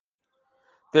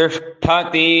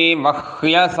तिष्ठति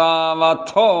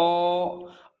मह्यसावथो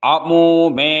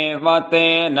अमुमेव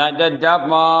तेन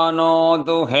यजमानो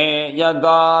दुहे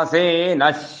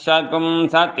यदासेनः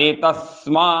शकुंसति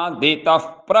तस्मादितः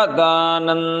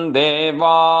प्रदानं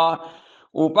देवा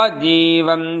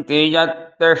उपजीवन्ति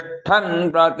यत्तिष्ठन्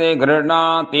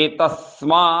प्रतिगृह्णाति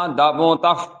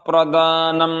तस्मादमुतः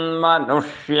प्रदानं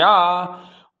मनुष्या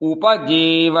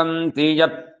उपजीवन्ति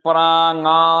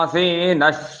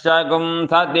यत्प्राङ्आसीनः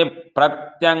शकुंसति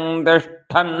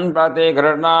प्रत्यङ्तिष्ठन्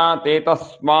प्रतिगृह्णाति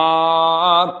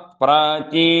तस्मात्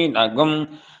प्राचीनगुं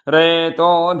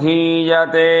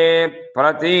रेतोऽधीयते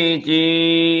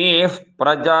प्रतीचीः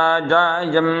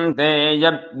प्रजायन्ते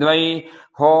यद्वै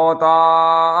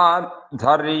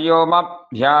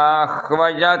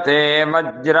होताद्धर्युमभ्याह्वयते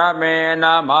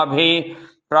वज्रमेणमभि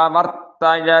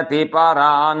प्रवर्तयति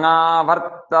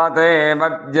पराङ्वर्तते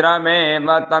वज्रमेव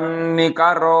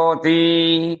तन्निकरोति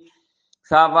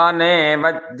सवने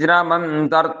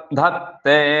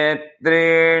वज्रमन्तर्धत्ते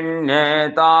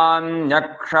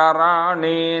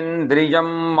त्रीण्येतान्यक्षराणीन्द्रियं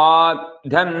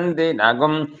माध्यन्ति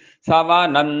नगुं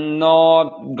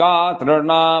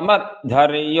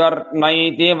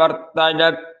सवनन्नोद्गातृणामद्धर्युर्नैति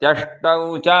वर्तयत्यष्टौ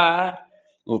च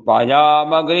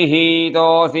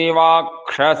उपयामगृहीतोऽसि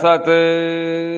वाक्षसत्।